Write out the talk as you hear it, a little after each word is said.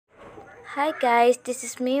Hi guys, this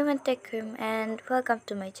is me Mantekrim and welcome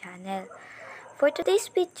to my channel. For today's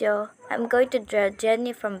video, I'm going to draw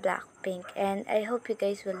Jennie from BlackPink and I hope you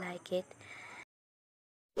guys will like it.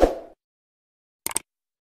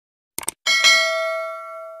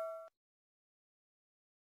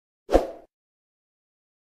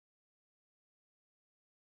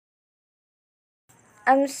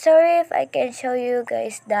 I'm sorry if I can show you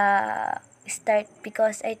guys the start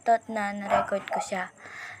because I thought na na-record ko siya.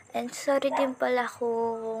 And sorry din pala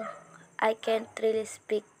kung I can't really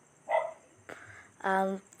speak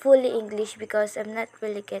fully English because I'm not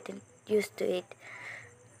really getting used to it.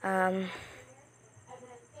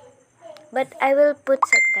 But I will put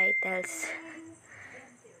subtitles.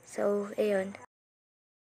 So, ayun.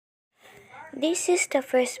 This is the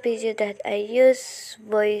first video that I use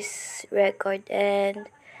voice record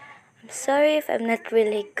and I'm sorry if I'm not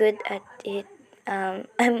really good at it.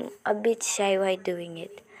 I'm a bit shy while doing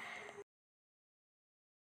it.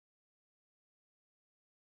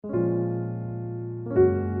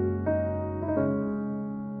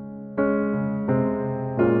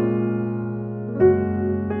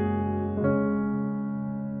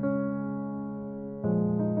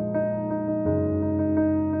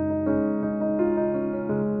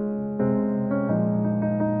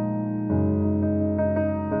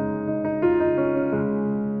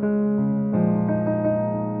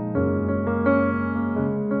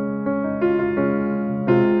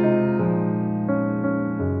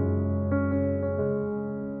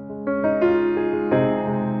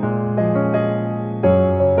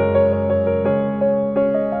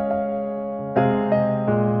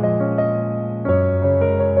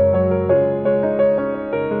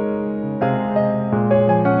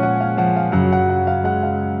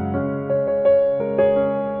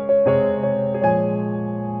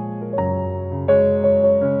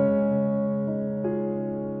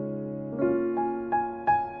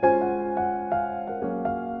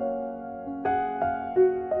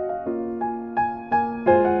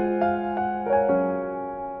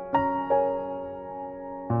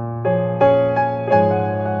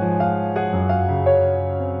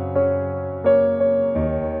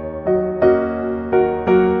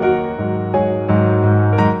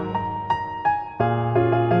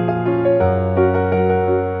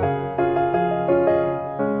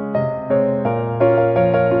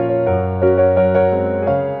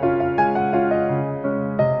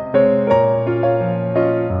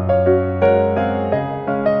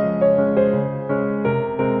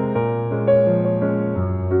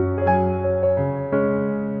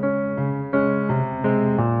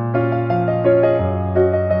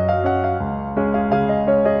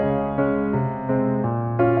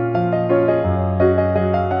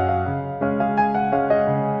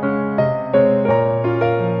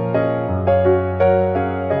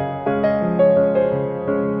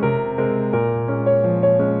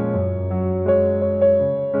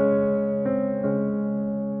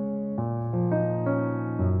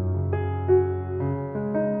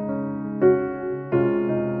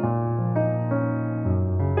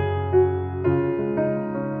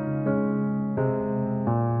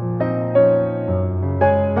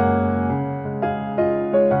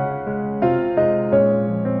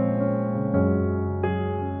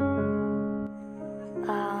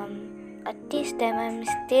 At this time, I'm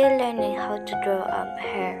still learning how to draw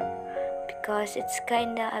hair because it's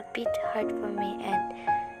kinda a bit hard for me and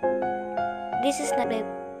this is not my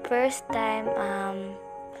first time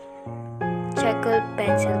charcoal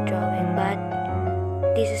pencil drawing, but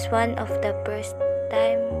this is one of the first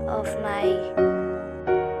time of my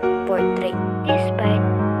portrait. This part,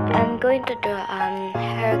 I'm going to draw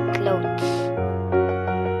hair clothes.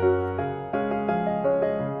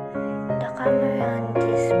 The camera on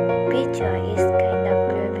this picture is kind of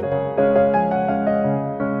blurry.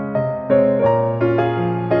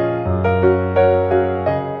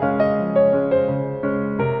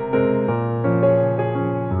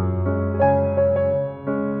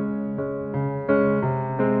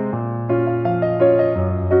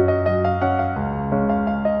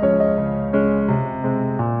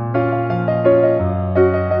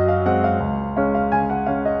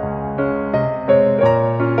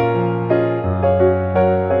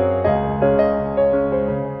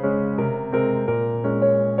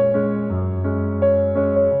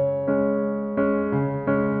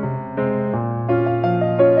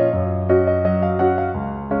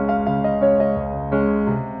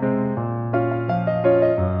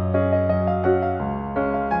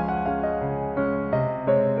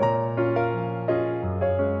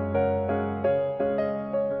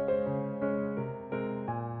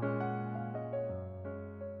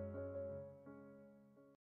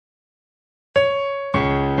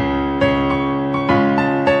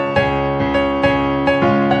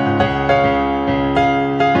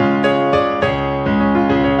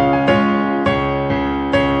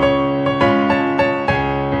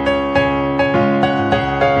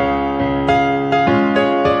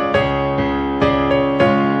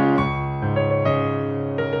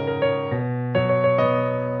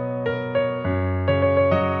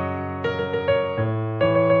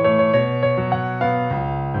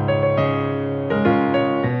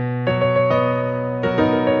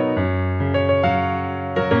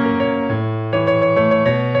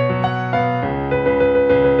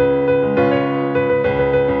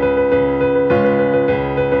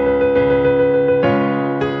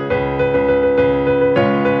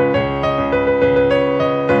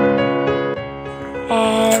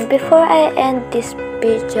 before I end this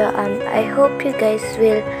video, I hope you guys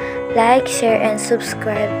will like, share, and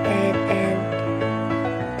subscribe, and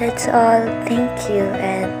that's all. Thank you,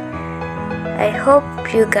 and I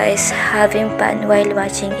hope you guys having fun while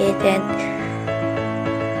watching it, and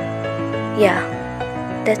yeah,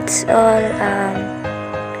 that's all.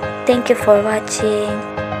 Thank you for watching.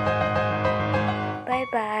 Bye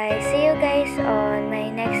bye. See you guys on my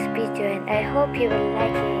next video, and I hope you will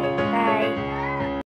like it. Bye.